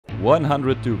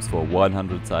100 dupes for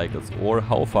 100 cycles, or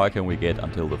how far can we get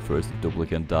until the first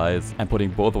duplicant dies? I'm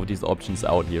putting both of these options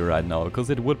out here right now,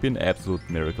 because it would be an absolute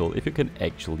miracle if you can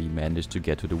actually manage to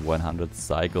get to the 100th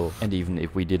cycle. And even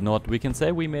if we did not, we can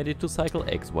say we made it to cycle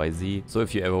XYZ. So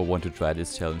if you ever want to try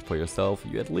this challenge for yourself,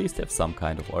 you at least have some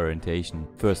kind of orientation.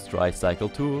 First try cycle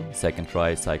 2, second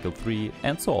try cycle 3,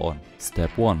 and so on.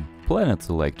 Step 1. Planet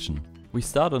selection. We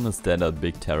start on a standard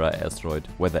Big Terra asteroid.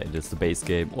 Whether it is the base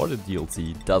game or the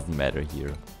DLC doesn't matter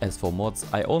here. As for mods,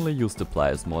 I only use the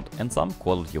Pliers mod and some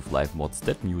quality of life mods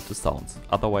that mute the sounds,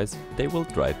 otherwise they will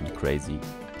drive me crazy.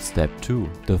 Step 2.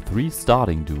 The 3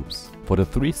 starting dupes. For the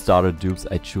 3 starter dupes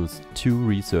I choose 2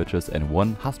 researchers and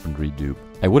 1 husbandry dupe.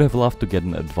 I would have loved to get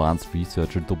an advanced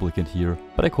researcher duplicant here,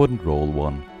 but I couldn't roll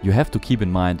one. You have to keep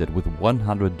in mind that with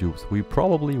 100 dupes we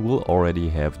probably will already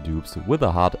have dupes with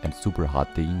a hard and super hard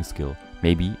digging skill,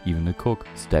 maybe even a cook.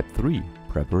 Step 3.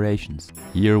 Preparations.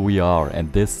 Here we are,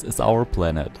 and this is our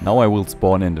planet. Now I will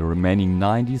spawn in the remaining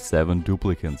 97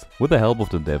 duplicants with the help of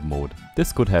the dev mode.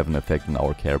 This could have an effect on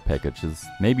our care packages,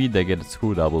 maybe they get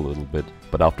screwed up a little bit.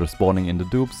 But after spawning in the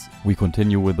dupes, we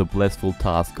continue with the blissful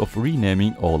task of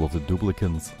renaming all of the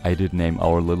duplicants. I did name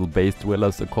our little base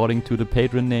dwellers according to the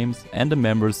patron names and the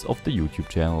members of the YouTube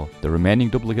channel. The remaining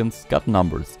duplicants got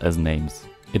numbers as names.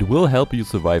 It will help you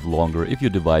survive longer if you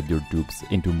divide your dupes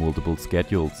into multiple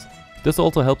schedules. This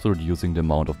also helps reducing the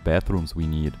amount of bathrooms we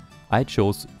need. I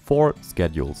chose 4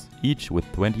 schedules, each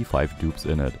with 25 dupes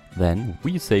in it. Then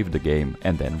we save the game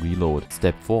and then reload.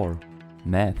 Step 4.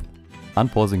 Math.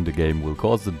 Unpausing the game will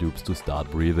cause the dupes to start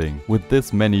breathing. With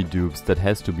this many dupes, that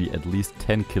has to be at least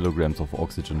 10 kilograms of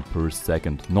oxygen per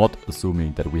second, not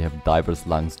assuming that we have diverse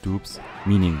lungs dupes,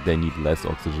 meaning they need less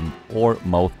oxygen, or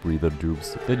mouth breather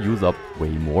dupes that use up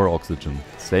way more oxygen.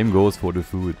 Same goes for the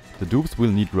food. The dupes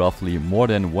will need roughly more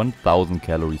than 1000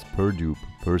 calories per dupe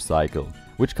per cycle,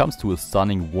 which comes to a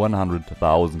stunning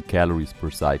 100,000 calories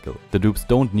per cycle. The dupes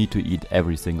don't need to eat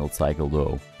every single cycle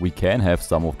though. We can have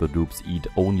some of the dupes eat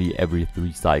only every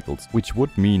 3 cycles, which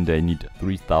would mean they need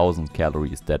 3000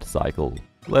 calories that cycle.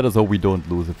 Let us hope we don't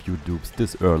lose a few dupes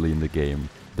this early in the game.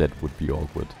 That would be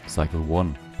awkward. Cycle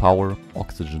 1. Power,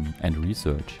 oxygen and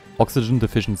research. Oxygen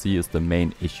deficiency is the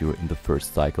main issue in the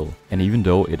first cycle, and even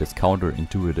though it is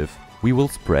counterintuitive, we will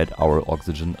spread our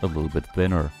oxygen a little bit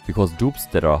thinner, because dupes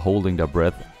that are holding their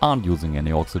breath aren't using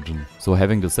any oxygen. So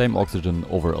having the same oxygen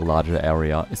over a larger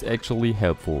area is actually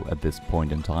helpful at this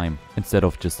point in time, instead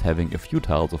of just having a few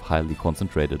tiles of highly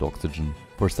concentrated oxygen.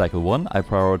 For cycle 1 I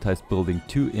prioritized building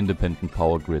 2 independent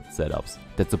power grid setups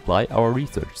that supply our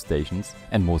research stations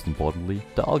and, most importantly,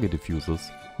 the algae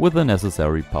diffusers with the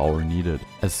necessary power needed.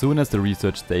 As soon as the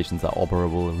research stations are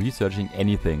operable, researching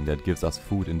anything that gives us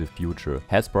food in the future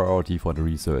has priority for the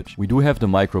research. We do have the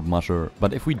microbe musher,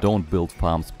 but if we don't build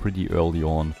farms pretty early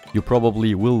on, you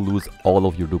probably will lose all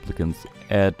of your duplicants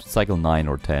at cycle 9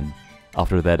 or 10.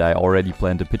 After that I already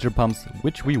planned the pitcher pumps,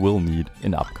 which we will need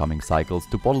in upcoming cycles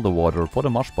to bottle the water for the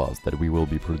mush bars that we will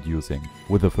be producing.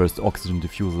 With the first oxygen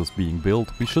diffusers being built,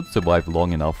 we should survive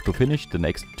long enough to finish the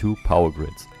next 2 power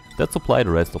grids that supply the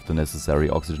rest of the necessary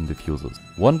oxygen diffusers.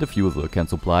 One diffuser can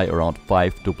supply around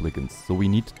 5 duplicants, so we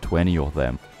need 20 of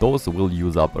them. Those will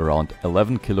use up around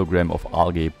 11 kg of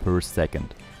algae per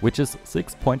second, which is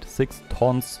 6.6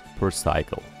 tons per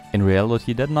cycle. In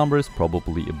reality that number is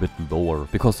probably a bit lower,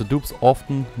 because the dupes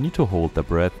often need to hold their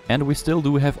breath and we still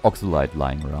do have oxylite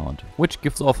lying around, which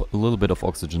gives off a little bit of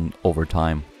oxygen over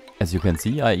time. As you can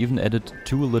see, I even added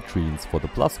 2 latrines for the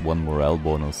 +1 morale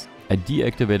bonus. I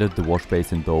deactivated the wash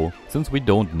basin though, since we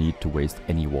don't need to waste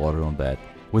any water on that.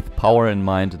 With power in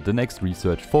mind, the next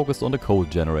research focused on the coal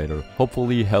generator,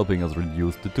 hopefully helping us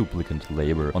reduce the duplicant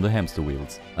labor on the hamster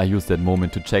wheels. I used that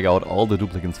moment to check out all the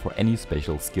duplicants for any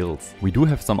special skills. We do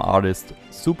have some artists,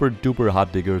 super duper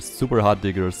hard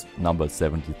diggers, number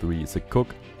 73 is a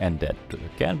cook, and that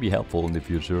can be helpful in the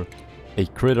future. A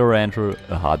critter rancher,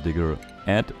 a hard digger,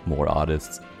 and more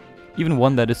artists. Even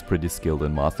one that is pretty skilled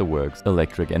in masterworks.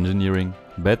 Electric engineering,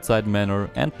 bedside manner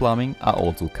and plumbing are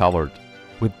also covered.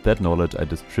 With that knowledge I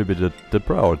distributed the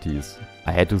priorities.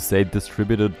 I had to say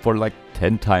distributed for like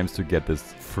 10 times to get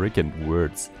this freaking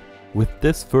words. With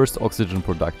this first oxygen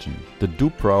production, the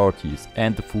dupe priorities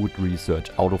and the food research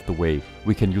out of the way,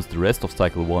 we can use the rest of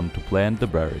cycle 1 to plan the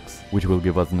barracks, which will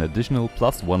give us an additional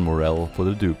 +1 morale for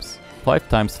the dupes. 5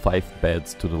 times 5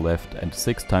 beds to the left and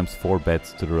 6 times 4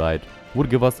 beds to the right would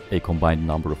give us a combined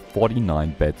number of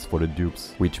 49 beds for the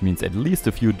dupes, which means at least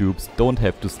a few dupes don't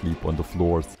have to sleep on the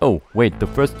floors. Oh wait, the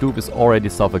first dupe is already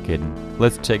suffocating.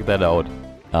 Let's check that out.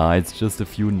 It's just a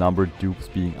few numbered dupes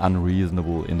being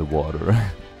unreasonable in the water.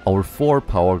 Our 4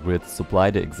 power grids supply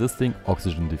the existing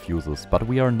oxygen diffusers, but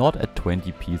we are not at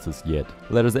 20 pieces yet.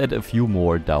 Let us add a few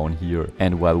more down here,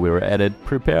 and while we're at it,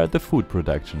 prepare the food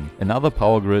production. Another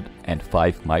power grid and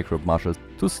 5 microbe mushers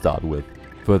to start with.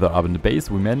 Further up in the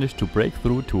base we managed to break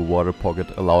through to a water pocket,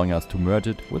 allowing us to merge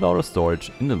it with our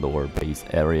storage in the lower base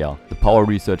area. The power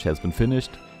research has been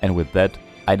finished, and with that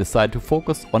I decide to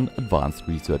focus on advanced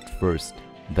research first.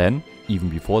 Then, even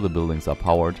before the buildings are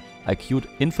powered, I queued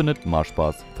infinite mush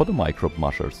bars for the microbe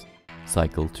mushers.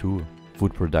 Cycle 2.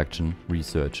 Food production,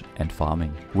 research and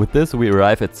farming. With this we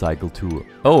arrive at cycle 2.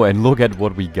 Oh, and look at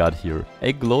what we got here.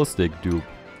 A glow stick dupe,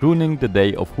 ruining the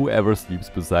day of whoever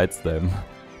sleeps besides them.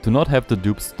 To not have the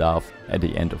dupes starve at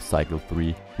the end of cycle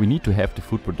 3, we need to have the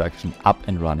food production up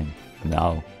and running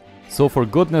now. So for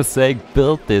goodness sake,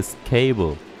 build this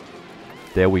cable.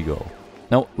 There we go.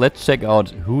 Now let's check out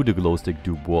who the glow stick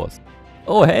dupe was.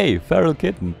 Oh hey, Feral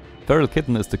Kitten. Feral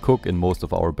Kitten is the cook in most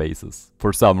of our bases.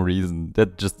 For some reason,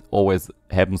 that just always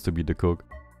happens to be the cook.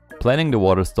 Planning the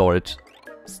water storage,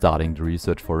 starting the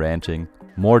research for ranching,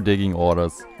 more digging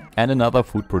orders, and another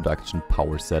food production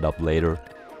power setup later.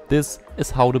 This is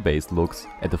how the base looks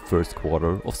at the first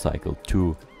quarter of cycle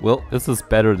 2. Well, this is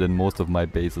better than most of my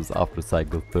bases after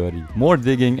cycle 30. More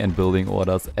digging and building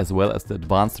orders as well as the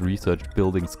advanced research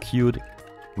buildings queued.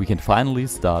 We can finally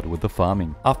start with the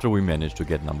farming, after we managed to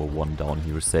get number 1 down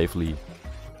here safely.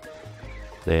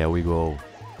 There we go.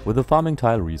 With the farming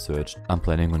tile researched, I'm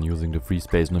planning on using the free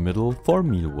space in the middle for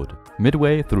mealwood.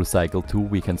 Midway through cycle 2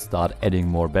 we can start adding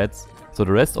more beds, so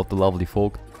the rest of the lovely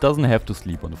folk doesn't have to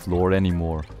sleep on the floor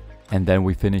anymore. And then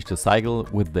we finish the cycle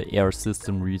with the air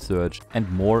system research and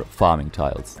more farming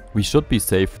tiles. We should be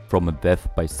safe from a death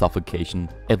by suffocation,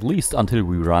 at least until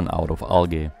we run out of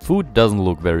algae. Food doesn't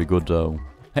look very good though.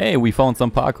 Hey, we found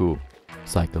some Paku!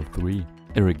 Cycle 3.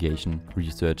 Irrigation,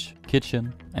 research,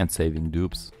 kitchen and saving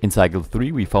dupes. In cycle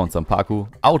 3 we found some Paku,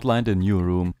 outlined a new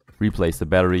room, replaced the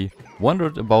battery,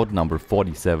 wondered about number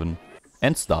 47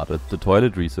 and started the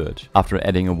toilet research. After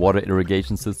adding a water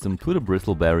irrigation system to the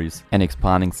bristleberries and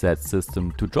expanding said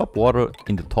system to drop water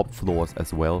in the top floors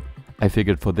as well, I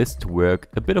figured for this to work,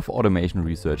 a bit of automation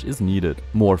research is needed.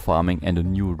 More farming and a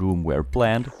new room were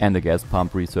planned and the gas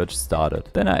pump research started.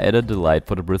 Then I added the light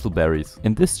for the bristleberries.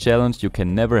 In this challenge you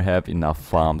can never have enough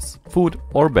farms, food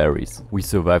or berries. We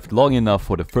survived long enough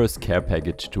for the first care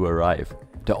package to arrive.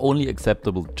 The only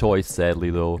acceptable choice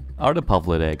sadly though are the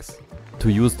pufflet eggs.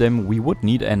 To use them we would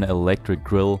need an electric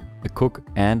grill, a cook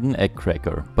and an egg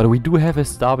cracker. But we do have a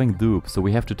starving dupe, so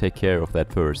we have to take care of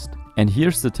that first. And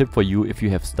here's the tip for you if you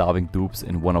have starving dupes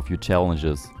in one of your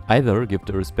challenges. Either give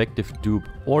the respective dupe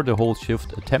or the whole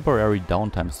shift a temporary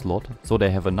downtime slot so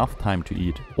they have enough time to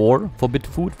eat. Or forbid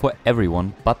food for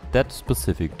everyone but that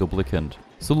specific duplicant.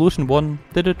 Solution 1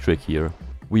 did a trick here.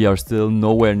 We are still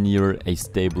nowhere near a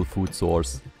stable food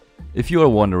source. If you are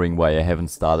wondering why I haven't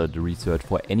started the research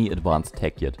for any advanced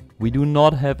tech yet, we do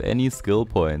not have any skill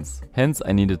points. Hence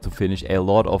I needed to finish a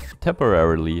lot of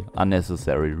temporarily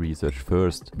unnecessary research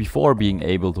first, before being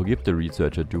able to give the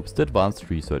researcher dupes the advanced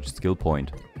research skill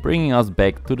point. Bringing us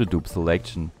back to the dupe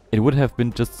selection. It would have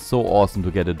been just so awesome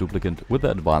to get a duplicant with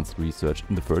the advanced research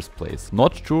in the first place.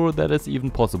 Not sure that is even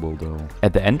possible though.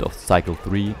 At the end of cycle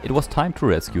 3, it was time to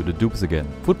rescue the dupes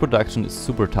again. Food production is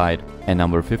super tight and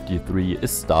number 53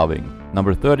 is starving.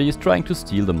 Number 30 is trying to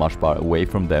steal the mush bar away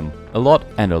from them. A lot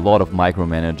of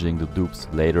micromanaging the dupes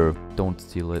later. Don't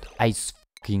steal it. I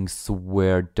fucking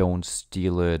swear don't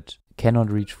steal it.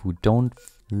 Cannot reach food. Don't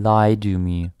lie to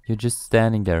me. You're just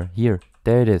standing there. Here,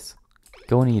 there it is.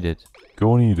 Go and eat it.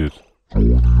 Go and eat it.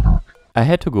 I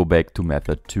had to go back to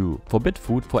method 2. Forbid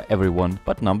food for everyone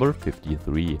but number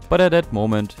 53. But at that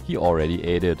moment he already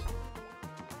ate it.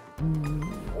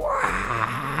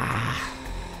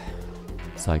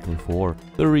 Cycle 4.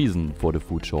 The reason for the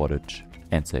food shortage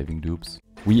and saving dupes.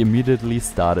 We immediately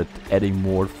started adding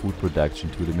more food production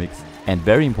to the mix and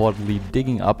very importantly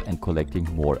digging up and collecting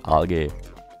more algae.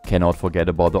 Cannot forget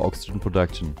about the oxygen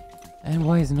production. And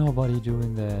why is nobody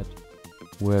doing that?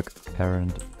 Work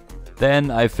parent.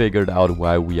 Then I figured out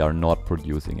why we are not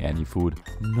producing any food.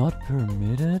 Not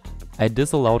permitted? I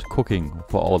disallowed cooking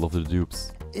for all of the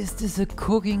dupes. Is this a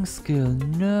cooking skill?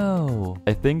 No.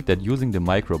 I think that using the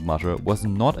microbe musher was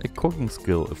not a cooking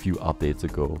skill a few updates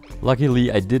ago.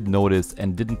 Luckily I did notice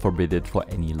and didn't forbid it for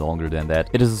any longer than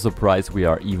that. It is a surprise we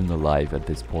are even alive at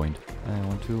this point.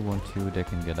 1, 2, they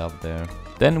can get up there.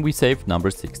 Then we saved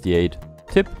number 68.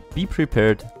 Tip: be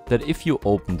prepared that if you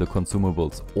open the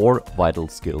consumables or vital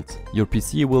skills, your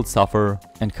PC will suffer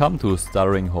and come to a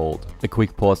stuttering halt. A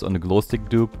quick pause on the glow stick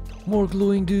dupe. More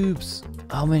glowing dupes.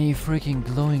 How many freaking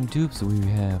glowing dupes do we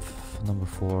have? number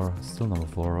 4, still number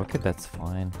 4, okay, that's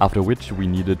fine. After which we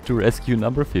needed to rescue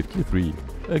number 53,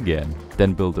 again.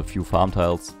 Then build a few farm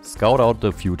tiles, scout out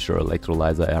the future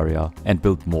electrolyzer area and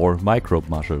build more microbe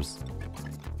mushers.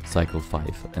 Cycle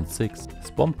 5 and 6,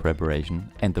 spawn preparation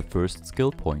and the first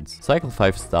skill points. Cycle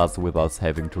 5 starts with us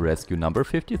having to rescue number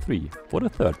 53 for the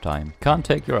 3rd time. Can't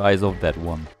take your eyes off that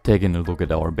one. Taking a look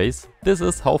at our base, this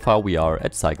is how far we are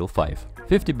at cycle 5.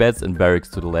 50 beds and barracks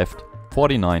to the left,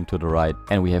 49 to the right,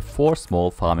 and we have 4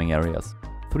 small farming areas,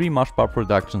 3 mush bar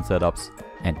production setups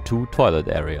and 2 toilet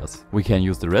areas. We can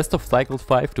use the rest of cycle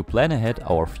 5 to plan ahead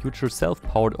our future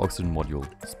self-powered oxygen module,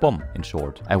 SPOM in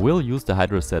short. I will use the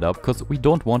hydro setup because we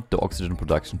don't want the oxygen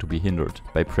production to be hindered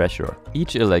by pressure.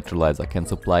 Each electrolyzer can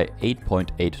supply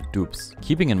 8.8 dupes.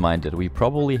 Keeping in mind that we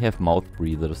probably have mouth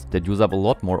breathers that use up a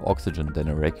lot more oxygen than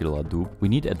a regular dupe, we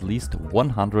need at least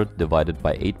 100 divided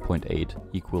by 8.8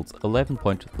 equals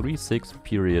 11.36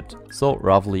 period, so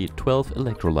roughly 12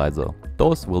 electrolyzer.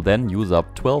 Those will then use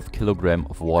up 12 kg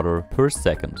of water per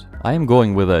second. I am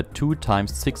going with a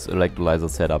 2x6 electrolyzer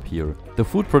setup here. The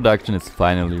food production is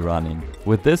finally running.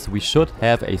 With this we should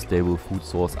have a stable food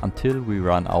source until we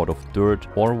run out of dirt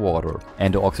or water.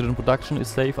 And the oxygen production is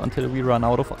safe until we run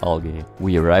out of algae.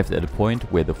 We arrived at a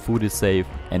point where the food is safe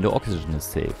and the oxygen is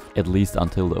safe. At least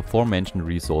until the aforementioned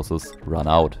resources run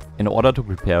out. In order to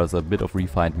prepare us a bit of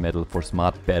refined metal for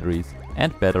smart batteries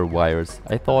and better wires,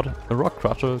 I thought a rock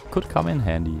crusher could come in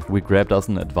handy. We grabbed us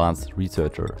an advanced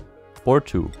researcher. Or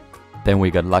 2. Then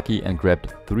we got lucky and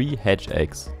grabbed 3 hedge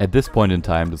eggs. At this point in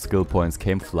time the skill points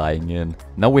came flying in.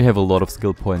 Now we have a lot of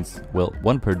skill points, well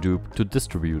 1 per dupe, to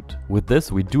distribute. With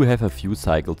this we do have a few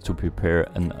cycles to prepare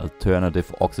an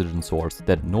alternative oxygen source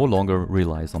that no longer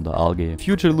relies on the algae.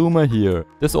 Future Luma here!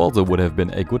 This also would have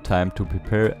been a good time to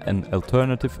prepare an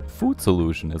alternative food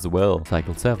solution as well.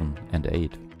 Cycle 7 and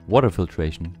 8. Water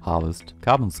filtration, harvest,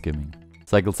 carbon skimming.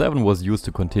 Cycle 7 was used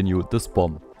to continue the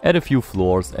SPOM. Add a few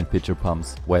floors and pitcher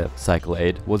pumps, while cycle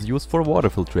 8 was used for water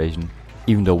filtration.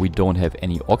 Even though we don't have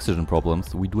any oxygen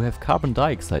problems, we do have carbon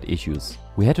dioxide issues.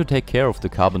 We had to take care of the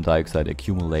carbon dioxide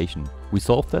accumulation. We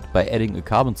solved that by adding a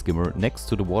carbon skimmer next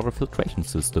to the water filtration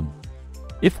system.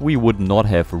 If we would not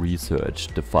have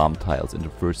researched the farm tiles in the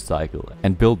first cycle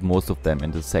and built most of them in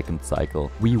the second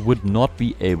cycle, we would not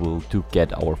be able to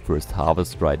get our first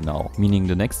harvest right now, meaning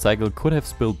the next cycle could have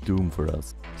spilled doom for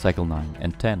us. Cycle 9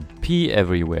 and 10. Pee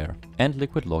everywhere and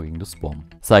liquid logging the spawn.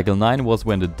 Cycle 9 was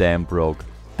when the dam broke,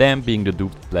 dam being the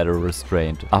dupe's bladder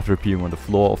restraint. After peeing on the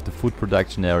floor of the food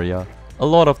production area, a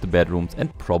lot of the bedrooms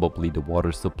and probably the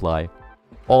water supply,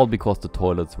 all because the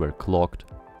toilets were clogged.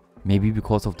 Maybe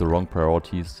because of the wrong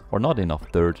priorities or not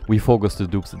enough dirt, we focused the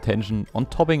dupe's attention on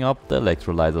topping up the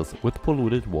electrolyzers with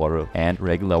polluted water and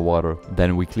regular water.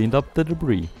 Then we cleaned up the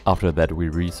debris. After that we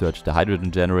researched the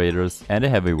hydrogen generators and the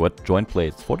heavy wet joint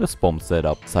plates for the SPOM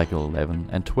setup. Cycle 11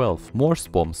 and 12. More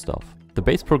SPOM stuff. The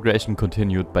base progression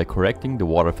continued by correcting the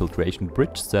water filtration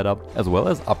bridge setup as well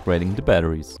as upgrading the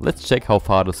batteries. Let's check how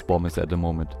far the SPOM is at the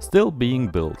moment. Still being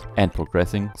built and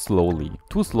progressing slowly.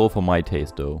 Too slow for my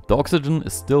taste though. The oxygen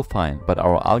is still fine, but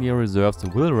our algae reserves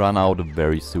will run out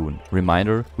very soon.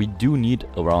 Reminder, we do need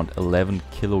around 11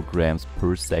 kilograms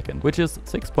per second, which is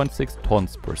 6.6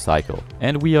 tons per cycle.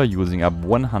 And we are using up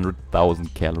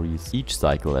 100,000 calories each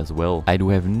cycle as well. I do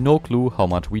have no clue how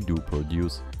much we do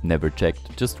produce. Never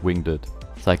checked, just winged it.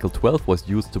 Cycle 12 was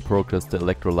used to progress the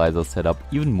electrolyzer setup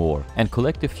even more and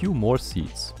collect a few more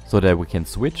seeds, so that we can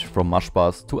switch from mush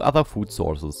bars to other food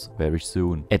sources very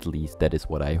soon. At least that is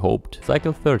what I hoped.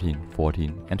 Cycle 13,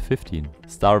 14 and 15.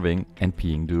 Starving and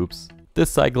peeing dupes. This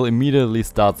cycle immediately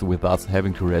starts with us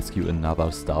having to rescue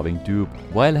another starving dupe,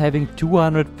 while having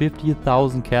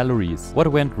 250,000 calories.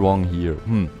 What went wrong here?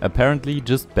 Apparently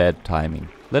just bad timing.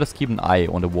 Let us keep an eye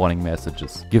on the warning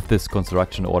messages. Give this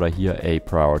construction order here a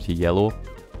priority yellow.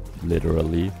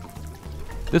 Literally.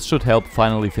 This should help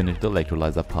finally finish the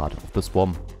electrolyzer part of the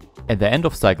SPOM. At the end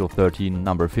of cycle 13,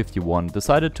 number 51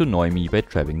 decided to annoy me by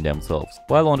trapping themselves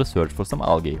while on the search for some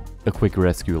algae. A quick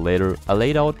rescue later, I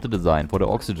laid out the design for the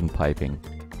oxygen piping.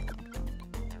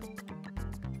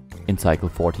 In cycle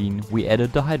 14, we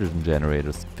added the hydrogen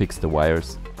generators, fixed the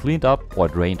wires, cleaned up or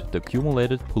drained the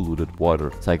accumulated polluted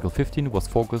water. Cycle 15 was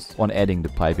focused on adding the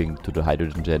piping to the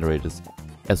hydrogen generators,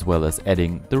 as well as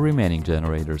adding the remaining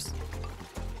generators.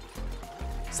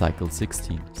 Cycle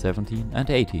 16, 17 and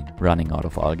 18, running out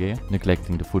of algae,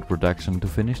 neglecting the food production to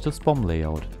finish the SPOM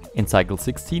layout. In cycle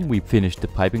 16 we finished the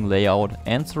piping layout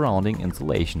and surrounding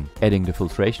insulation, adding the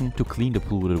filtration to clean the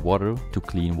polluted water to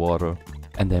clean water,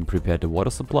 and then prepared the water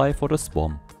supply for the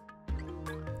SPOM.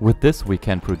 With this we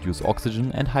can produce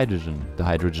oxygen and hydrogen. The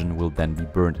hydrogen will then be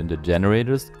burned in the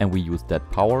generators and we use that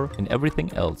power in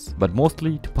everything else, but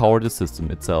mostly to power the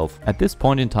system itself. At this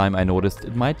point in time I noticed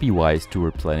it might be wise to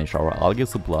replenish our algae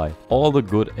supply. All the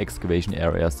good excavation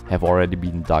areas have already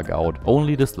been dug out,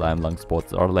 only the slime lung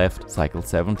spots are left. Cycle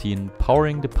 17,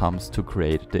 powering the pumps to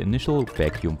create the initial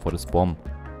vacuum for the spawn.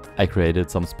 I created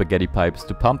some spaghetti pipes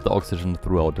to pump the oxygen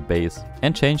throughout the base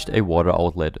and changed a water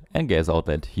outlet and gas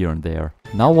outlet here and there.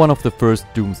 Now one of the first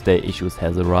doomsday issues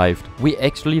has arrived. We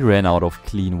actually ran out of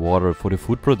clean water for the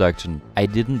food production. I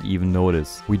didn't even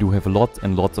notice. We do have lots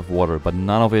and lots of water, but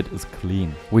none of it is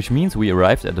clean. Which means we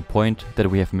arrived at the point that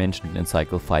we have mentioned in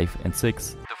cycle 5 and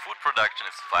 6. The food production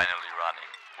is finally running.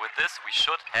 With this we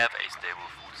should have a stable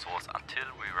food source until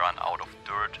we run out of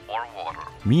dirt or water.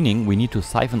 Meaning we need to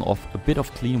siphon off a bit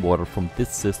of clean water from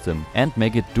this system and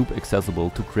make it dupe accessible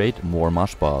to create more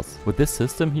mush bars. With this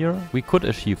system here we could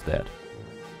achieve that.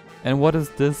 And what is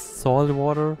this salt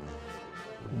water?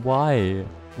 Why?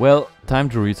 Well, time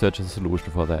to research a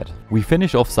solution for that. We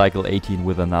finish off cycle 18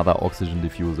 with another oxygen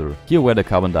diffuser. Here where the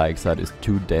carbon dioxide is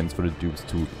too dense for the dupes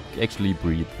to actually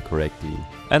breathe correctly.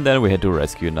 And then we had to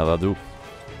rescue another dupe.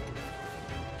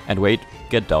 And wait,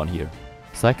 get down here.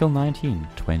 Cycle 19,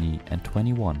 20 and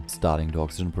 21, starting the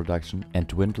oxygen production and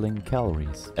dwindling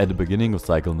calories. At the beginning of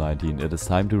cycle 19 it is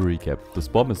time to recap. The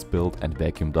spawn is built and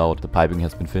vacuumed out, the piping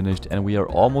has been finished and we are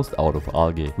almost out of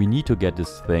algae. We need to get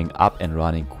this thing up and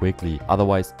running quickly,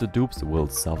 otherwise the dupes will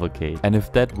suffocate. And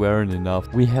if that weren't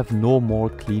enough, we have no more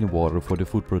clean water for the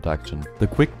food production. The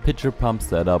quick pitcher pump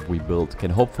setup we built can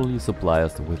hopefully supply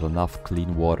us with enough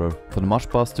clean water for the mush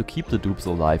bars to keep the dupes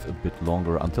alive a bit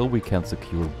longer until we can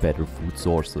secure better food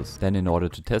sources. Then in order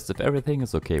to test if everything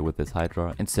is okay with this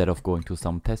Hydra, instead of going to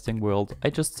some testing world, I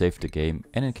just saved the game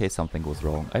and in case something goes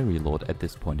wrong I reload at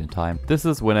this point in time. This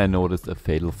is when I noticed a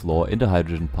fatal flaw in the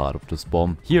hydrogen part of the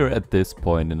spawn. Here at this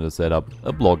point in the setup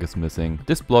a block is missing.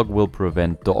 This block will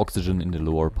prevent the oxygen in the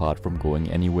lower part from going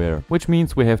anywhere, which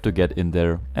means we have to get in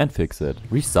there and fix it.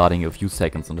 Restarting a few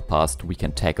seconds in the past we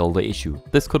can tackle the issue.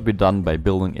 This could be done by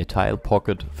building a tile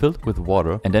pocket filled with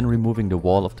water and then removing the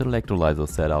wall of the electrolyzer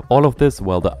setup. All of this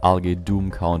while the algae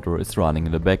doom counter is running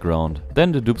in the background.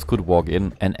 Then the dupes could walk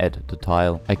in and add the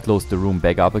tile. I closed the room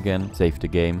back up again, saved the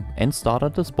game and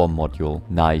started the spawn module.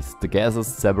 Nice, the gas is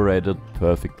separated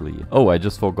perfectly. Oh, I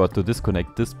just forgot to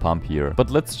disconnect this pump here. But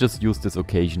let's just use this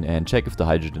occasion and check if the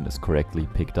hydrogen is correctly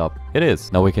picked up. It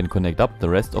is. Now we can connect up the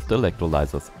rest of the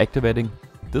electrolyzers, activating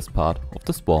this part of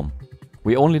the spawn.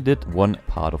 We only did one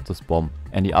part of the spawn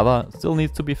and the other still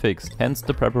needs to be fixed, hence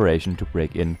the preparation to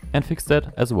break in and fix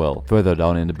that as well. Further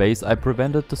down in the base I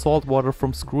prevented the salt water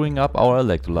from screwing up our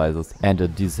electrolyzers and a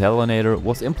desalinator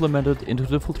was implemented into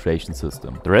the filtration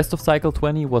system. The rest of cycle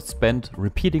 20 was spent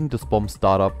repeating the spawn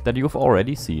startup that you've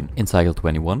already seen. In cycle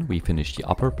 21 we finished the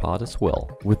upper part as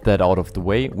well. With that out of the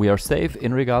way we are safe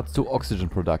in regards to oxygen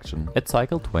production at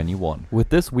cycle 21. With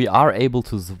this we are able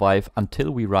to survive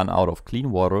until we run out of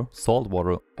clean water, salt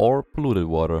water or polluted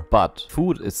water, but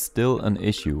food is still an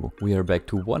issue. We are back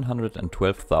to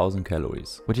 112,000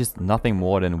 calories, which is nothing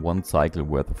more than one cycle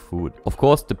worth of food. Of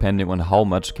course, depending on how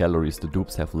much calories the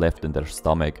dupes have left in their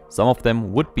stomach, some of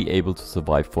them would be able to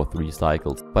survive for 3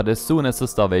 cycles. But as soon as the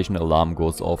starvation alarm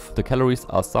goes off, the calories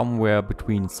are somewhere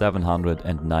between 700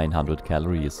 and 900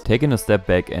 calories. Taking a step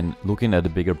back and looking at the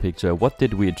bigger picture, what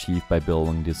did we achieve by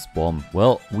building this spawn?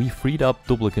 Well, we freed up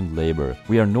duplicant labor.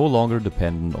 We are no longer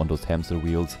dependent on those hamster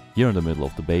wheels here in the middle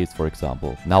of the base, for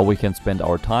example. Now we can spend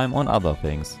our time on other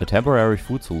things. The temporary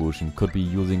food solution could be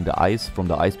using the ice from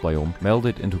the ice biome, melt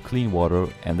it into clean water,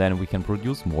 and then we can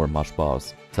produce more mush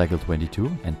bars. Cycle 22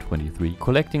 and 23,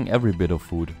 collecting every bit of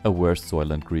food, a worse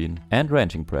Soylent Green, and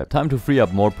ranching prep. Time to free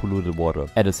up more polluted water.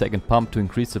 Add a second pump to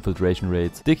increase the filtration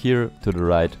rates. Dig here to the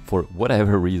right for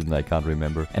whatever reason I can't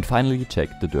remember. And finally check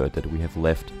the dirt that we have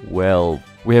left. Well,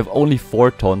 we have only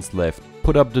 4 tons left.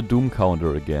 Put up the doom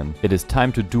counter again. It is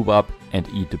time to dupe up and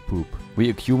eat the poop. We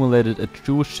accumulated a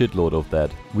true shitload of that.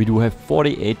 We do have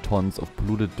 48 tons of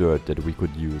polluted dirt that we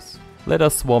could use. Let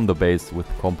us swarm the base with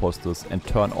composters and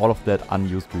turn all of that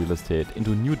unused real estate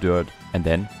into new dirt and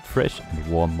then fresh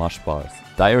and warm mush bars.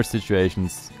 Dire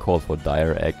situations call for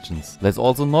dire actions. Let's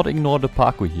also not ignore the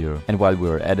parkour here. And while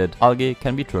we're at it, algae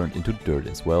can be turned into dirt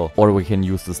as well. Or we can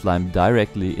use the slime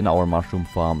directly in our mushroom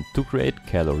farm to create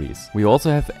calories. We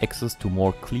also have access to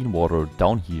more clean water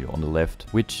down here on the left,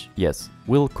 which, yes,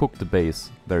 will cook the base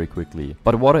very quickly.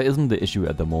 But water isn't the issue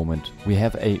at the moment. We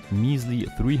have a measly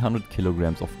 300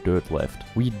 kilograms of dirt left.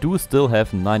 We do still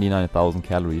have 99,000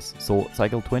 calories, so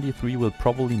cycle 23 will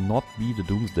probably not be the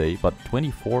doomsday, but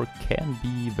 24 can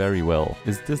be very well.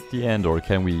 Is this the end, or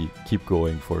can we keep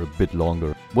going for a bit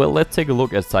longer? Well, let's take a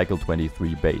look at cycle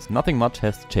 23 base. Nothing much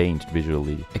has changed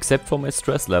visually, except for my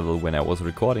stress level when I was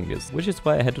recording this, which is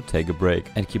why I had to take a break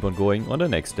and keep on going on the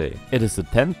next day. It is the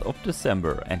 10th of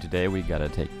December, and today we gotta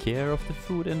take care of the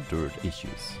food and dirt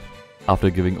issues. After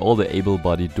giving all the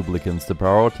able-bodied duplicants the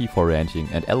priority for ranching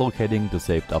and allocating the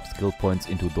saved up skill points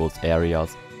into those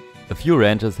areas, a few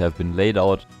ranches have been laid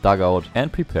out, dug out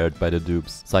and prepared by the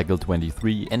dupes. Cycle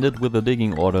 23 ended with a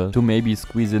digging order to maybe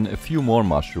squeeze in a few more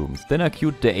mushrooms, then I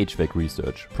queued the HVAC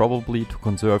research, probably to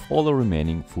conserve all the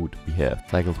remaining food we have.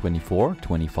 Cycle 24,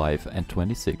 25 and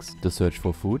 26, the search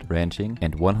for food, ranching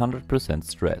and 100%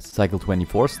 stress. Cycle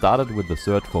 24 started with the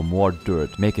search for more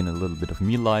dirt, making a little bit of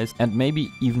meal lice and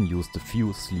maybe even used the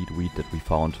few sleet wheat that we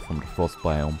found from the frost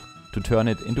biome to turn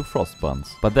it into frost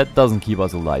buns. But that doesn't keep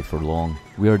us alive for long.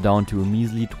 We are down to a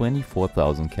measly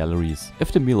 24,000 calories.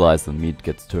 If the meal lice and meat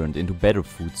gets turned into better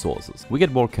food sources, we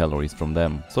get more calories from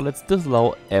them. So let's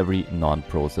disallow every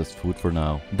non-processed food for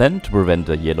now. Then, to prevent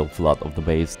the yellow flood of the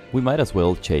base, we might as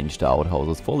well change the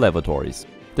outhouses for lavatories.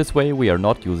 This way we are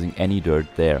not using any dirt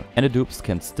there, and the dupes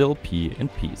can still pee in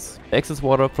peace. The excess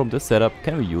water from this setup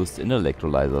can be used in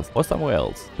electrolyzers or somewhere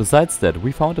else. Besides that,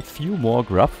 we found a few more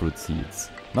grapefruit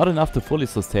seeds. Not enough to fully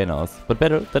sustain us, but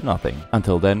better than nothing.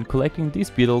 Until then, collecting these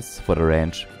beetles for the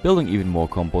ranch, building even more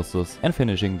composters and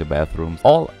finishing the bathrooms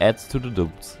all adds to the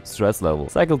dupe's stress level.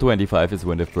 Cycle 25 is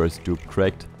when the first dupe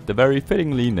cracked. The very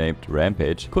fittingly named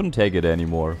Rampage couldn't take it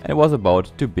anymore and was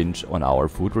about to binge on our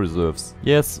food reserves.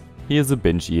 Yes, he is a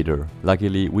binge eater.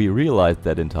 Luckily, we realized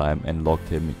that in time and locked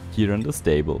him here in the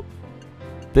stable.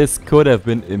 This could have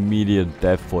been immediate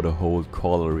death for the whole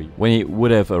colliery when he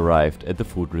would have arrived at the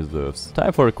food reserves.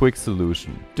 Time for a quick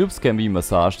solution. Dupes can be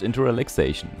massaged into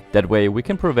relaxation. That way we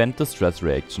can prevent the stress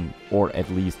reaction, or at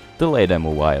least delay them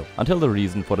a while, until the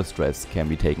reason for the stress can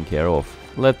be taken care of.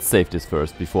 Let's save this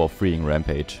first before freeing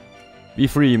Rampage. Be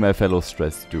free, my fellow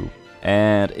stressed dupe,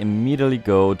 and immediately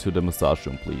go to the massage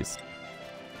room, please.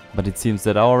 But it seems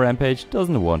that our Rampage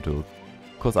doesn't want to,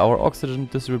 because our oxygen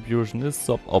distribution is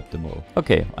suboptimal.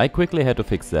 Okay, I quickly had to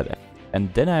fix that,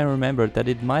 and then I remembered that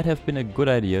it might have been a good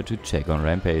idea to check on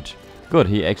Rampage. Good,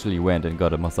 he actually went and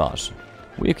got a massage.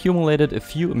 We accumulated a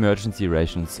few emergency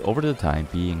rations over the time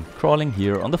being, crawling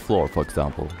here on the floor for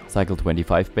example. Cycle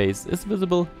 25 base is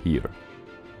visible here.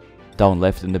 Down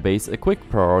left in the base, a quick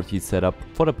priority setup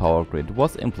for the power grid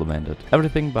was implemented.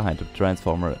 Everything behind the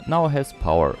transformer now has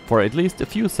power for at least a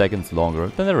few seconds longer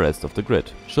than the rest of the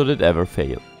grid, should it ever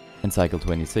fail. In cycle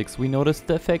 26 we noticed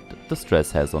the effect the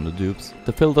stress has on the dupes.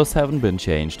 The filters haven't been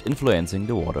changed, influencing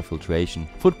the water filtration,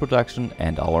 food production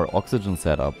and our oxygen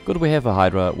setup. Good, we have a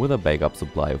Hydra with a backup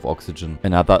supply of oxygen.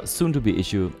 Another soon to be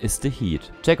issue is the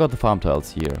heat. Check out the farm tiles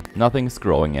here. Nothing's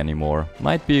growing anymore.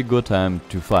 Might be a good time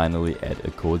to finally add a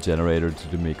coal generator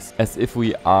to the mix, as if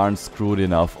we aren't screwed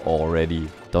enough already.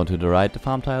 Down to the right, the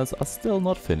farm tiles are still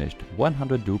not finished.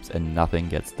 100 dupes and nothing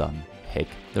gets done. Heck,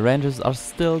 the ranges are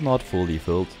still not fully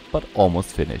filled, but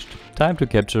almost finished. Time to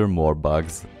capture more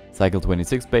bugs. Cycle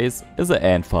 26 base is an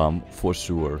ant farm for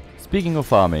sure. Speaking of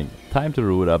farming, time to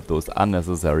root up those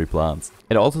unnecessary plants.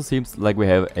 It also seems like we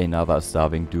have another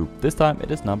starving dupe. This time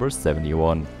it is number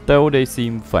 71, though they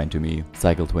seem fine to me.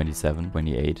 Cycle 27,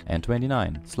 28 and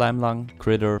 29. Slime lung,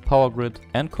 critter, power grid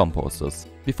and composters.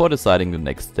 Before deciding the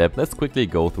next step, let's quickly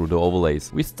go through the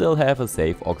overlays. We still have a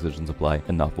safe oxygen supply,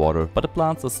 enough water, but the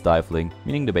plants are stifling,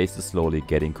 meaning the base is slowly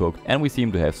getting cooked, and we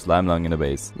seem to have slime lung in the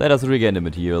base. Let us regain the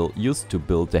material used to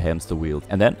build the hamster wheels,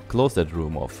 and then close that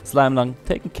room off. Slime lung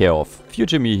taken care of.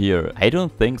 Future me here? I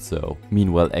don't think so.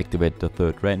 Meanwhile, activate the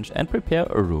third wrench and prepare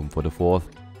a room for the fourth.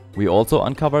 We also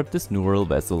uncovered this neural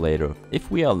vessel later. If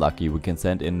we are lucky, we can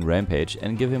send in Rampage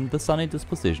and give him the sunny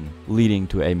disposition, leading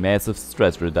to a massive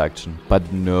stress reduction.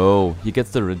 But no, he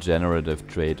gets the regenerative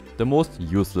trait, the most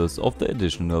useless of the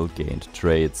additional gained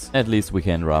traits. At least we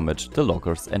can rummage the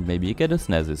lockers and maybe get a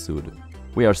snazzy suit.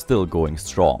 We are still going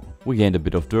strong. We gained a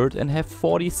bit of dirt and have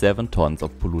 47 tons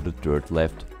of polluted dirt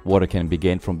left. Water can be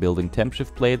gained from building temp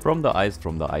shift plates from the ice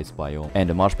biome, and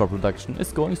the marsh bar production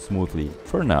is going smoothly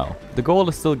for now. The goal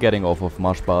is still getting off of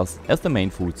marsh bars as the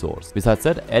main food source. Besides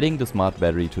that, adding the smart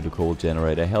battery to the coal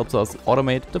generator helps us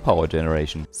automate the power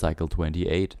generation. Cycle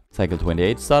 28. Cycle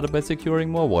 28 started by securing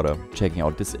more water, checking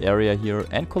out this area here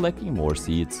and collecting more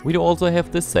seeds. We do also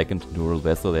have this second neural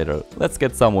vessel later. Let's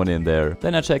get someone in there.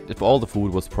 Then I checked if all the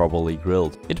food was properly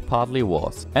grilled. It partly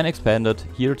was, and expanded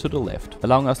here to the left,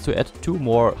 allowing us to add 2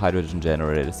 more hydrogen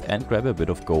generators and grab a bit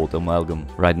of gold amalgam.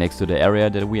 Right next to the area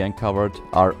that we uncovered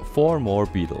are 4 more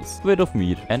beetles, a bit of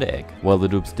meat and an egg. While the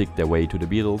dupes dig their way to the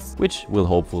beetles, which will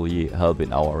hopefully help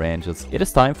in our ranches, it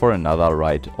is time for another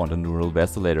ride on the neural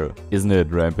vacillator, isn't it,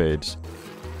 Rampage?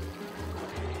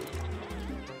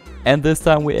 And this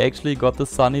time we actually got the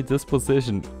sunny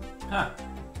disposition. Huh.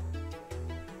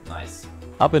 Nice.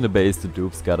 Up in the base, the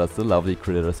dupes got us the lovely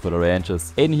critters for the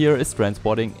ranches. Aiden here is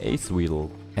transporting a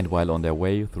Sweetle. And while on their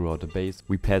way throughout the base,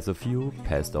 we pass a few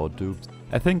passed out dupes.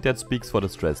 I think that speaks for the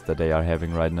stress that they are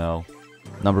having right now.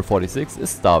 Number 46 is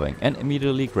starving and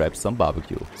immediately grabs some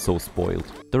barbecue, so spoiled.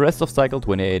 The rest of cycle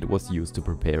 28 was used to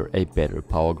prepare a better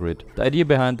power grid. The idea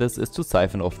behind this is to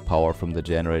siphon off power from the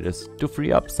generators to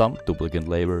free up some duplicant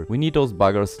labor. We need those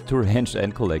buggers to range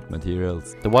and collect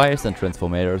materials. The wires and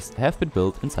transformators have been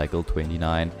built in cycle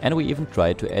 29, and we even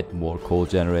tried to add more coal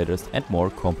generators and more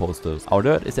composters. Our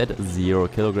dirt is at 0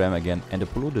 kg again, and the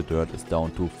polluted dirt is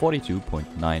down to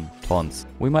 42.9 tons.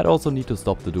 We might also need to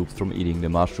stop the dupes from eating the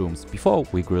mushrooms before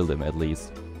we grill them at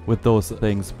least. With those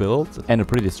things built and a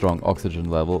pretty strong oxygen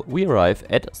level, we arrive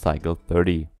at cycle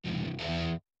 30.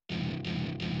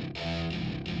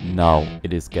 Now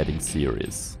it is getting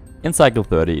serious. In cycle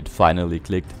 30 it finally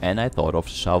clicked and I thought of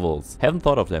shovels. Haven't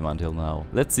thought of them until now.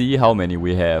 Let's see how many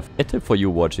we have. A tip for you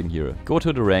watching here. Go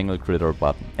to the Wrangle Critter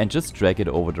button and just drag it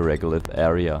over the regolith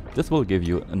area. This will give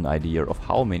you an idea of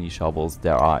how many shovels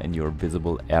there are in your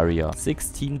visible area.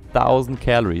 16,000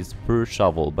 calories per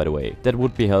shovel, by the way. That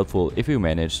would be helpful if you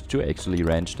manage to actually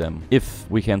range them. If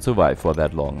we can survive for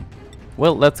that long.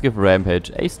 Well, let's give Rampage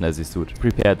a snazzy suit,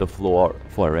 prepare the floor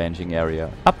for a ranging area,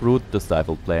 uproot the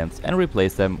stifled plants and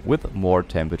replace them with more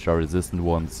temperature resistant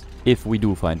ones, if we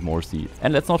do find more seeds.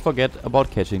 And let's not forget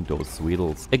about catching those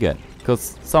Sweetles again,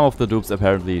 cause some of the dupes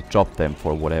apparently dropped them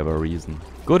for whatever reason.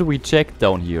 Good, we checked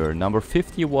down here, number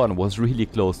 51 was really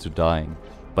close to dying,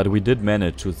 but we did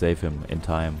manage to save him in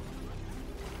time.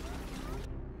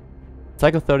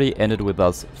 Cycle 30 ended with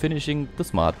us finishing the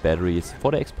smart batteries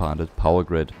for the expanded power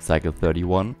grid. Cycle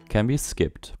 31 can be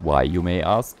skipped. Why, you may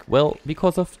ask? Well,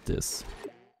 because of this.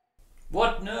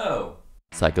 What? No!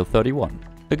 Cycle 31.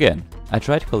 Again, I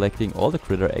tried collecting all the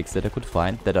critter eggs that I could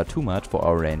find that are too much for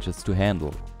our ranches to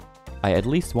handle. I at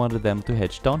least wanted them to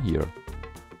hatch down here.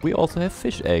 We also have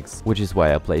fish eggs, which is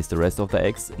why I placed the rest of the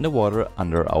eggs in the water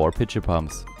under our pitcher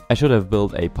pumps. I should have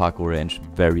built a parkour range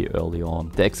very early on.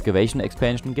 The excavation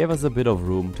expansion gave us a bit of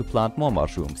room to plant more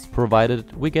mushrooms,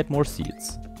 provided we get more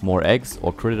seeds. More eggs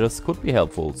or critters could be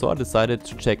helpful, so I decided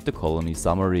to check the colony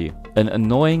summary. An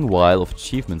annoying while of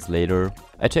achievements later,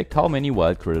 I checked how many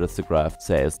wild critters the graph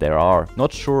says there are.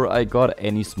 Not sure I got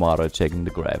any smarter checking the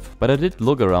graph, but I did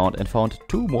look around and found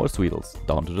 2 more Sweetles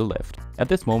down to the left. At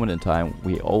this moment in time,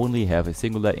 we only have a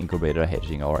singular incubator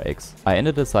hatching our eggs. I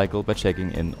ended the cycle by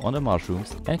checking in on the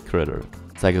mushrooms and critter.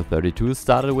 Cycle 32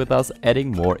 started with us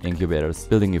adding more incubators,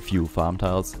 building a few farm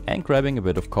tiles and grabbing a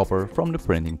bit of copper from the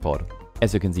printing pod.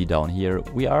 As you can see down here,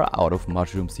 we are out of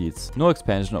mushroom seeds. No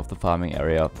expansion of the farming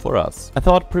area for us. I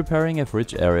thought preparing a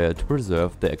fridge area to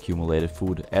preserve the accumulated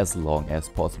food as long as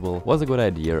possible was a good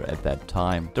idea at that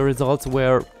time. The results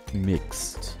were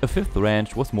mixed. A 5th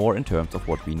ranch was more in terms of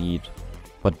what we need.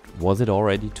 But was it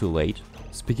already too late?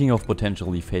 Speaking of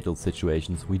potentially fatal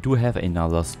situations, we do have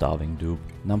another starving dupe.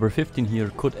 Number 15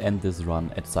 here could end this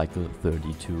run at cycle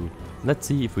 32. Let's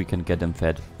see if we can get them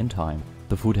fed in time.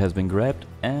 The food has been grabbed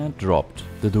and dropped.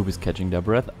 The dupe is catching their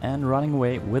breath and running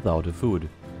away without the food.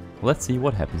 Let's see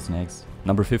what happens next.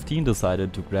 Number 15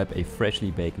 decided to grab a freshly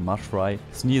baked mush fry,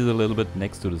 sneeze a little bit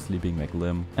next to the sleeping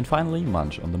McLim, and finally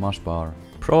munch on the mush bar.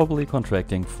 Probably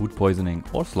contracting food poisoning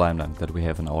or slime lung that we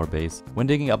have in our base. When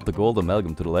digging up the gold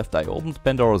amalgam to the left, I opened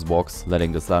Pandora's box,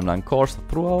 letting the slime lung course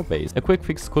through our base. A quick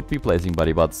fix could be placing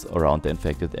body buds around the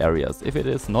infected areas if it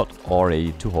is not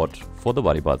already too hot for the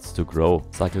body buds to grow.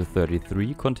 Cycle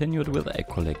 33 continued with egg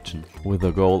collection, with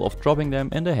the goal of dropping them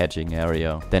in the hatching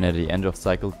area. Then at the end of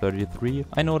cycle 33,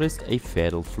 I noticed a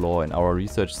fatal flaw in our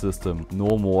research system.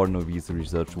 No more novice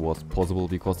research was possible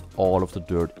because all of the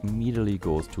dirt immediately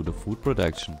goes to the food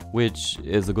production, which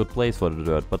is a good place for the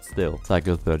dirt, but still.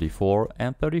 Cycle 34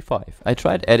 and 35. I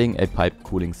tried adding a pipe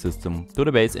cooling system to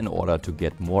the base in order to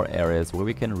get more areas where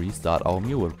we can restart our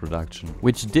mule production,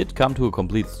 which did come to a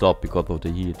complete stop because of the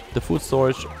heat. The food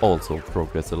storage also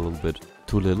progressed a little bit.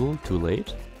 Too little, too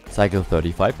late? Cycle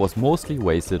 35 was mostly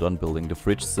wasted on building the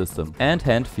fridge system and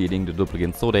hand feeding the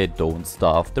duplicants so they don't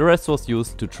starve. The rest was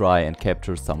used to try and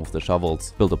capture some of the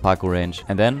shovels, build a parkour range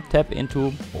and then tap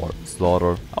into or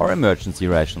slaughter our emergency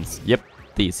rations. Yep,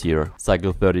 these here.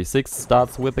 Cycle 36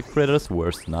 starts with the critter's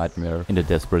worst nightmare. In a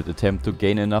desperate attempt to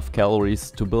gain enough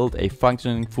calories to build a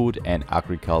functioning food and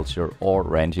agriculture or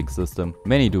ranching system,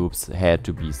 many dupes had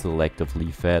to be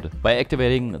selectively fed by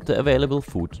activating the available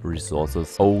food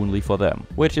resources only for them,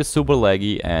 which is super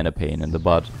laggy and a pain in the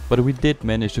butt. But we did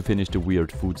manage to finish the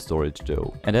weird food storage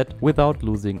though, and that without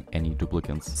losing any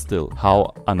duplicants. Still,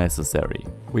 how unnecessary.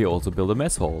 We also built a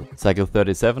mess hall. Cycle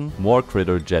 37, more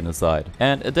critter genocide,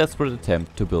 and a desperate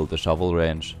attempt to build a shovel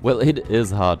range. Well, it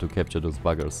is hard to capture those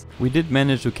buggers. We did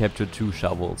manage to capture 2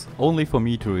 shovels, only for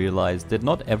me to realize that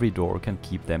not every door can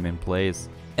keep them in place.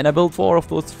 And I built 4 of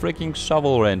those freaking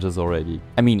shovel ranges already.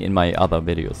 I mean, in my other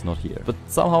videos, not here. But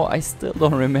somehow I still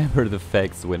don't remember the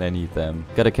facts when I need them.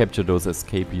 Gotta capture those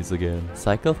escapees again.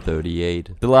 Cycle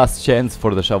 38. The last chance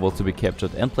for the shovels to be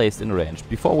captured and placed in range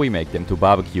before we make them to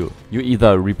barbecue. You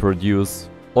either reproduce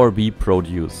or be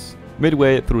produce.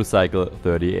 Midway through cycle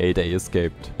 38 I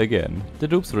escaped again. The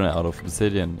dupes ran out of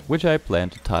obsidian, which I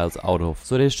planned tiles out of,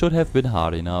 so they should have been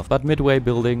hard enough, but midway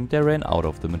building they ran out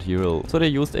of the material, so they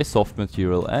used a soft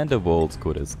material and the wolves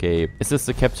could escape. Is this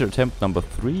the capture attempt number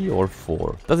 3 or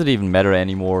 4? Does it even matter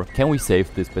anymore? Can we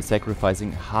save this by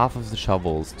sacrificing half of the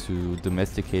shovels to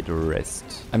domesticate the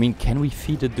rest? I mean, can we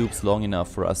feed the dupes long enough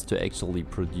for us to actually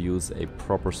produce a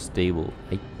proper stable?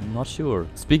 I'm not sure.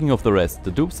 Speaking of the rest,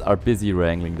 the dupes are busy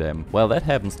wrangling them. While that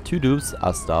happens, 2 dupes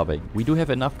are starving. We do have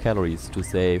enough calories to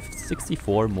save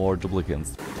 64 more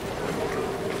duplicants.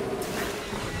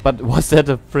 But was that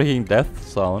a freaking death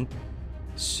sound?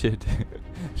 Shit.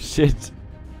 Shit.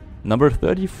 Number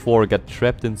 34 got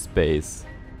trapped in space.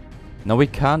 Now we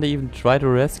can't even try to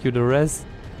rescue the rest.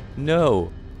 No.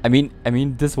 I mean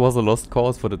this was a lost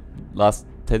cause for the last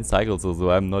 10 cycles or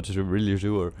so, I'm not really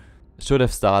sure. Should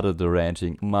have started the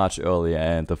ranching much earlier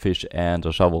and the fish and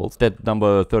the shovels. That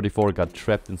number 34 got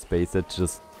trapped in space, that's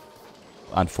just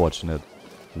unfortunate.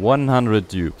 100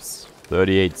 dupes,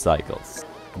 38 cycles.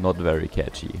 Not very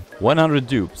catchy. 100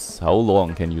 dupes, how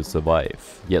long can you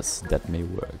survive? Yes, that may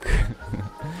work.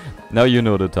 Now you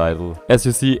know the title. As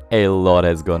you see, a lot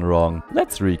has gone wrong.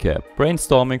 Let's recap.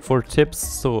 Brainstorming for tips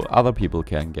so other people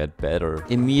can get better.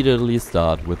 Immediately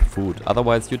start with food,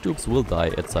 otherwise your dupes will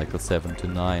die at cycle 7 to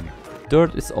 9.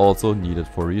 Dirt is also needed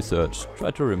for research,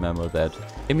 try to remember that.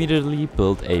 Immediately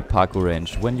build a parkour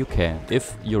range when you can,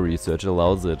 if your research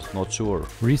allows it, not sure.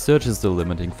 Research is the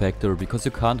limiting factor because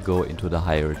you can't go into the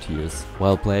higher tiers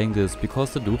while playing this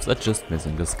because the dupes are just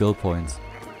missing the skill points.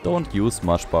 Don't use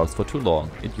mush bars for too long,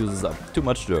 it uses up too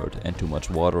much dirt and too much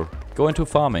water. Go into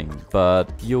farming,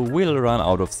 but you will run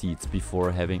out of seeds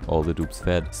before having all the dupes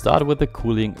fed. Start with the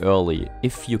cooling early,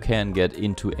 if you can get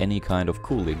into any kind of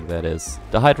cooling, that is.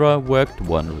 The Hydra worked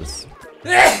wonders.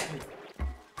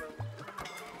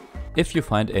 If you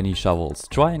find any shovels,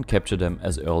 try and capture them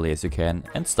as early as you can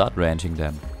and start ranching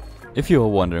them. If you are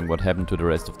wondering what happened to the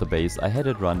rest of the base, I had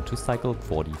it run to cycle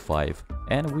 45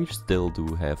 and we still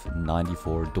do have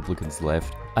 94 duplicants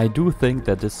left. I do think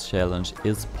that this challenge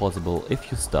is possible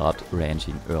if you start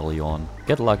ranching early on.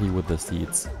 Get lucky with the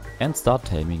seeds and start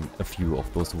taming a few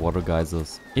of those water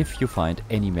geysers. If you find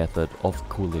any method of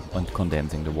cooling and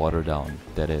condensing the water down,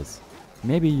 that is.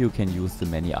 Maybe you can use the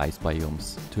many ice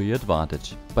biomes to your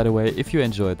advantage. By the way, if you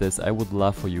enjoyed this, I would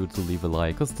love for you to leave a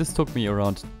like, cause this took me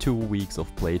around 2 weeks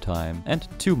of playtime and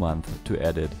 2 months to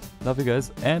edit. Love you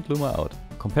guys and Luma out.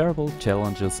 Comparable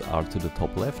challenges are to the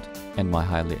top left and my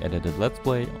highly edited let's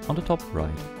play on the top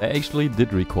right. I actually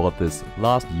did record this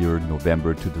last year,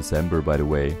 November to December by the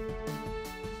way.